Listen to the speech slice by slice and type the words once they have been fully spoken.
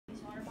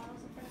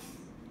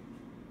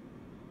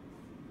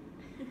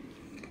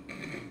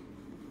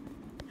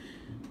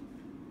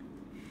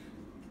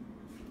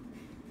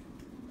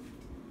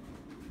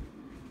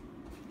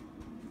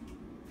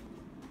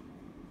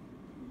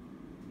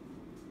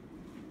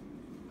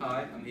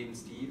Hi, I'm Hayden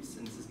Steves,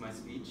 and this is my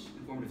speech,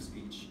 informative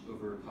speech,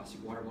 over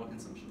plastic water bottle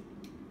consumption.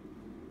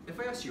 If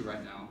I asked you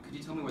right now, could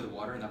you tell me where the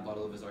water in that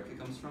bottle of Ozarka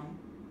comes from?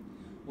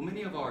 While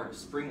many of our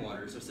spring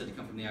waters are said to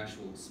come from the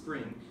actual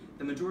spring,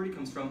 the majority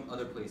comes from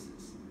other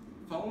places.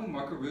 Following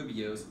Marco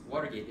Rubio's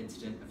Watergate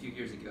incident a few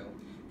years ago,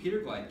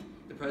 Peter Gleich,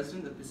 the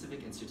president of the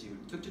Pacific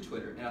Institute, took to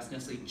Twitter and asked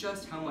Nestle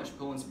just how much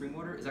Poland spring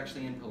water is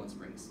actually in Poland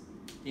Springs.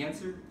 The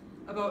answer?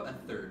 About a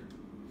third.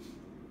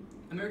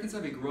 Americans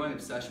have a growing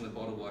obsession with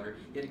bottled water,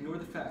 yet ignore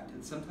the fact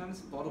that sometimes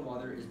bottled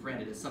water is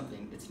branded as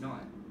something it's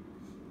not.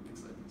 Next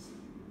slide, please.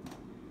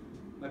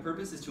 My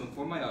purpose is to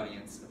inform my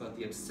audience about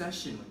the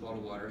obsession with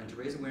bottled water and to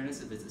raise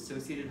awareness of its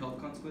associated health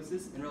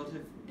consequences and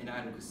relative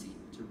inadequacy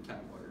to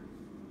tap water.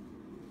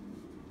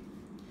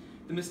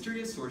 The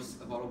mysterious source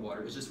of bottled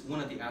water is just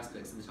one of the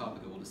aspects of the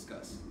topic I will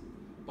discuss.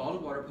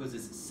 Bottled water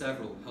poses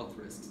several health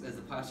risks as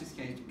the plastics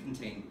can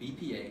contain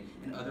BPA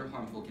and other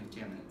harmful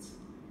contaminants.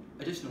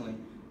 Additionally,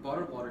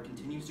 bottled water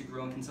continues to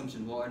grow in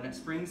consumption while our net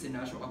springs and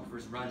natural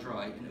aquifers run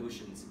dry and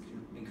oceans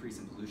increase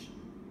in pollution.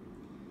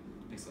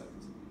 Next slide,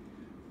 please.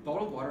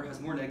 Bottled water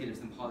has more negatives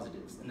than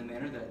positives in the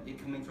manner that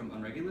it coming from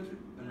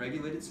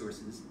unregulated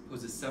sources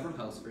poses several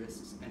health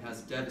risks and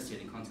has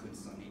devastating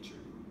consequences on nature.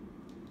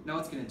 Now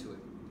let's get into it.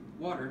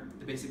 Water,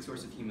 the basic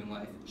source of human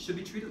life, should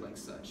be treated like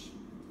such.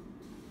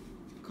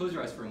 Close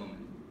your eyes for a moment.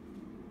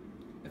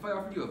 If I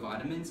offered you a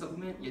vitamin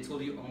supplement, yet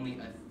told you only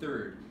a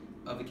third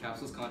of the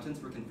capsule's contents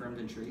were confirmed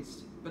and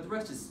traced, but the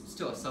rest is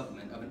still a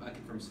supplement of an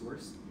unconfirmed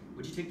source,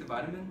 would you take the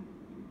vitamin?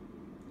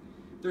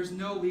 There's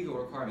no legal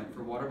requirement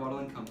for water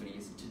bottling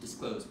companies to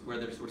disclose where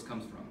their source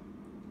comes from.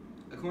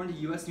 According to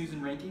US News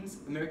and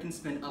Rankings, Americans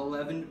spend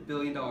 $11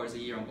 billion a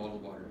year on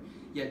bottled water,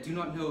 yet do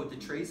not know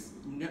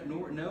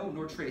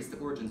nor trace the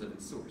origins of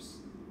its source.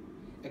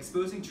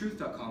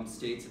 ExposingTruth.com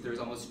states that there is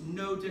almost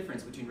no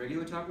difference between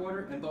regular tap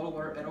water and bottled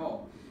water at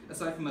all,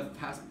 aside from a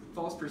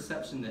false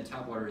perception that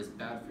tap water is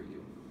bad for you.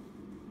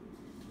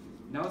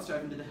 Now let's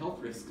dive into the health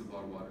risks of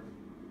bottled water.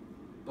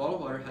 Bottled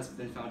water has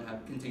been found to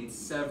contain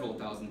several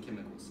thousand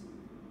chemicals.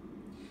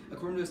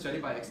 According to a study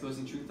by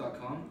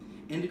ExposingTruth.com,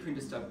 endocrine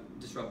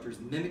disruptors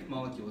mimic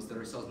molecules that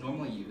our cells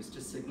normally use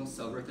to signal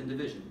cell growth and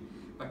division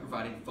by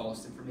providing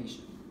false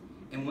information.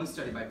 In one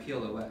study by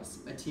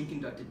PLOS, a team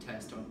conducted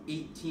tests on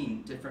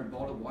 18 different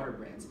bottled water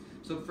brands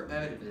to look for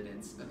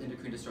evidence of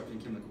endocrine disrupting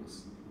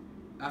chemicals.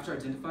 After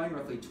identifying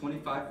roughly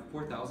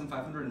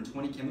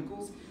 4,520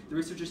 chemicals, the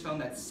researchers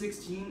found that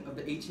 16 of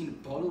the 18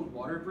 bottled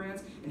water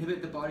brands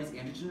inhibit the body's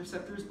androgen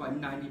receptors by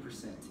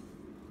 90%.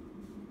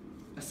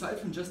 Aside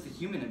from just the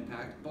human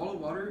impact,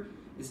 bottled water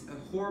is a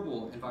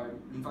horrible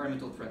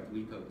environmental threat that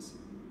we pose.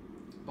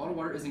 Bottled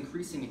water is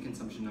increasing in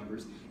consumption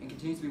numbers and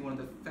continues to be one of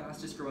the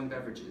fastest growing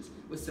beverages,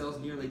 with sales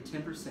nearly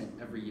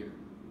 10% every year.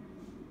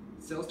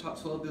 Sales top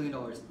 $12 billion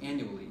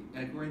annually,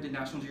 and according to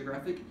National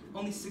Geographic,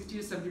 only 60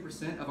 to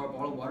 70% of our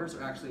bottled waters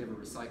are actually ever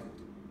recycled.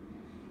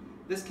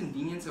 This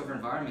convenience over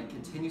environment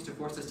continues to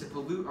force us to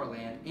pollute our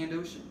land and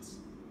oceans.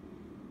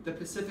 The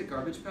Pacific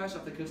Garbage Patch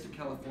off the coast of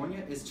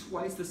California is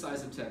twice the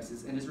size of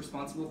Texas and is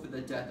responsible for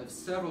the death of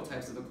several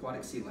types of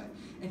aquatic sea life,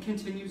 and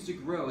continues to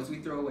grow as we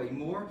throw away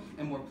more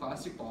and more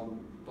plastic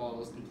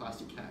bottles and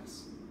plastic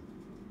caps.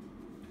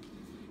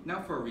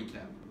 Now for a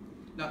recap.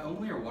 Not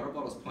only are water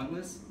bottles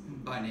pointless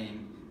by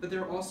name, but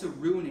they're also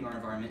ruining our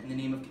environment in the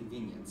name of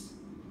convenience.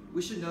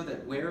 We should know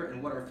that where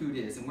and what our food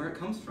is and where it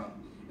comes from,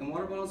 and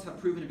water bottles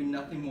have proven to be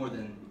nothing more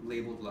than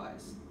labeled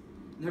lies.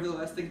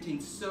 Nevertheless, they contain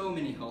so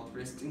many health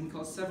risks and can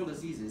cause several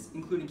diseases,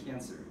 including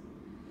cancer.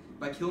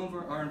 By killing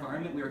our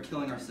environment, we are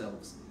killing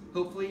ourselves.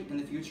 Hopefully, in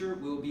the future,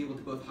 we will be able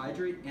to both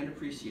hydrate and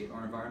appreciate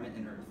our environment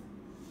and Earth.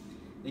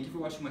 Thank you for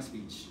watching my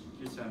speech.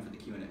 Here's time for the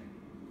Q&A. Do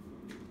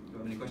you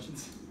have any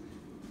questions?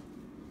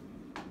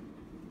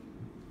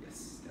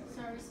 Yes, Callie.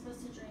 So are we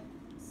supposed to drink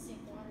sink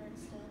water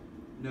instead?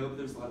 No, but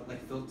there's a lot of,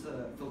 like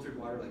filtered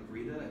water, like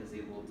Brita is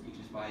able to, you can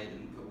just buy it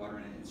and put water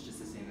in it. It's just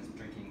the same as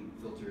drinking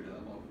filtered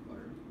bottled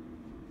water.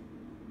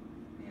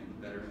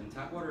 And better. And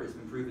tap water has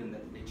been proven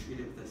that they treat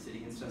it with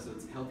acidity and stuff, so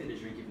it's healthy to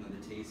drink even though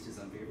the taste is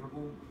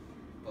unfavorable.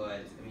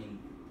 But I mean,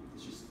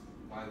 it's just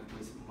why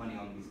waste money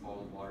on these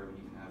bottled water when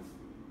you can have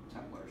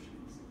tap water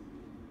streams.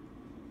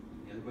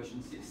 Any other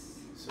questions? Yes.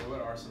 So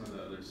what are some of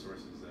the other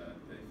sources that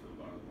they fill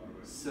bottled water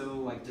with? So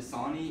like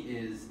Dasani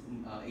is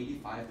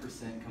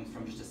 85% comes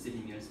from just a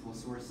city municipal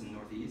source in the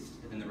Northeast,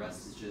 and then the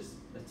rest is just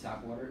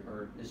tap water,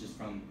 or is just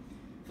from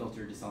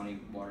filtered Dasani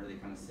water, they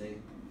kind of say.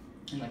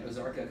 And like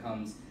Ozarka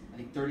comes, I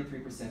think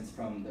 33% is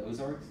from the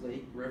Ozarks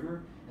Lake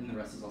River, and the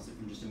rest is also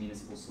from just a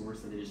municipal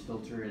source that they just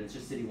filter, and it's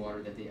just city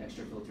water that they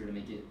extra filter to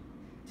make it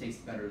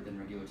taste better than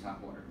regular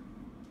tap water.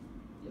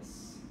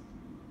 Yes?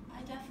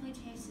 I definitely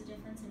taste the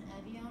difference in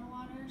Evian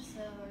water, so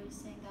are you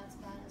saying that's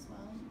bad as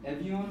well?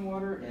 Evian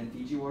water and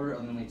Fiji water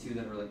are the only two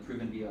that are like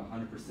proven to be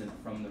 100%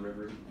 from the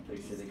river they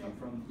say they come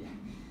from. Yeah.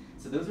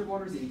 So those are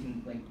waters that you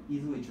can like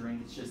easily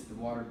drink. It's just the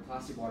water,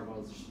 plastic water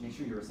bottles. Just make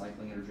sure you're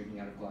recycling it or drinking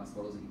out of glass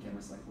bottles that you can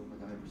recycle like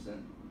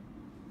 100%.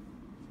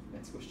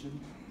 Next question.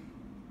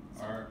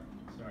 Sorry.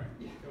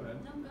 Yeah. Go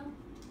ahead. No, go.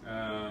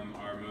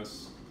 Are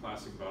most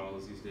plastic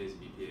bottles these days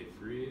BPA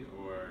free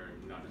or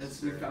not We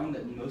necessarily? found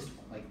that most,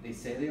 like they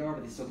say they are,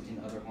 but they still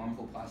contain other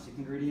harmful plastic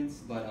ingredients.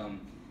 But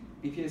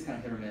BPA is kind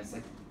of hit or miss.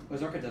 Like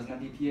Ozarka doesn't have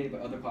BPA,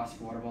 but other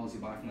plastic water bottles you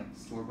buy from like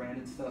store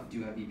branded stuff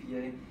do have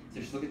BPA. So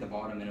just look at the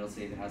bottom and it'll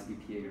say if it has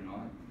BPA or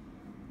not.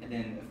 And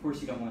then of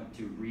course you don't want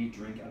to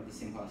re-drink out of the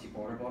same plastic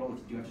water bottle if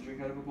you do have to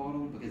drink out of a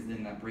bottle, because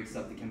then that breaks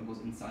up the chemicals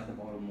inside the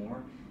bottle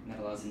more, and that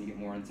allows them to get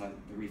more inside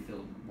the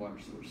refilled water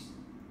source.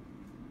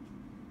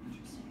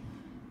 Interesting.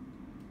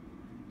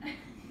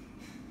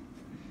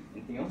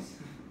 Anything else?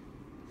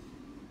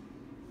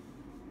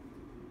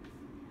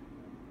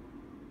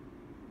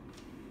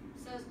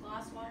 So is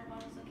glass water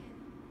bottles okay?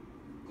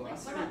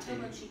 Glass Like, what about are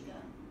Topo okay. Chico?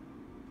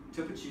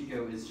 Topo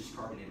Chico is just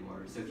carbonated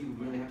water. So if you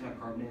really have to have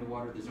carbonated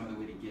water, there's no other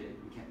way to get it.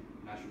 You can't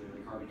naturally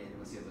really carbonate it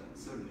unless you have a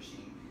soda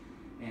machine.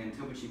 And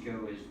Topo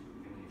Chico is,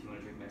 I mean, if you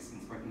want to drink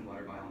Mexican sparkling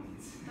water, by all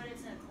means. But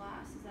it's in a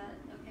glass, is that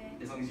okay?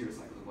 As long as you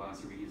recycle the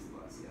glass or reuse the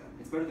glass, yeah.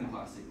 It's better than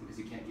plastic because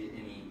you can't get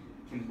any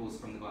chemicals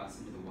from the glass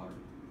into the water.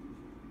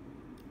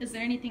 Is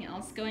there anything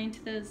else going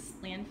to those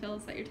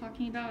landfills that you're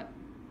talking about?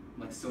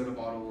 Like soda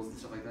bottles and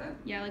stuff like that.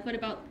 Yeah, like what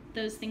about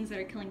those things that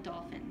are killing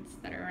dolphins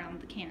that are around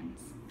the cans?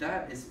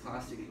 That is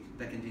plastic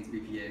that contains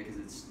BPA because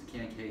it's the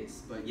can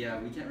case. But yeah,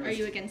 we can't Are really...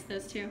 you against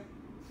those too?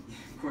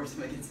 Of course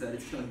I'm against that.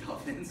 It's killing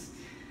dolphins.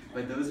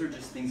 But those are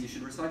just things you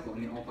should recycle. I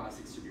mean, all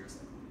plastics should be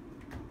recycled.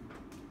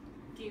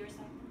 Do you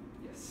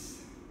recycle?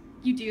 Yes.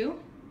 You do?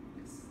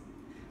 Yes.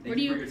 Where Thank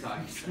do you you- for your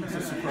time. I'm so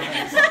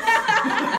surprised.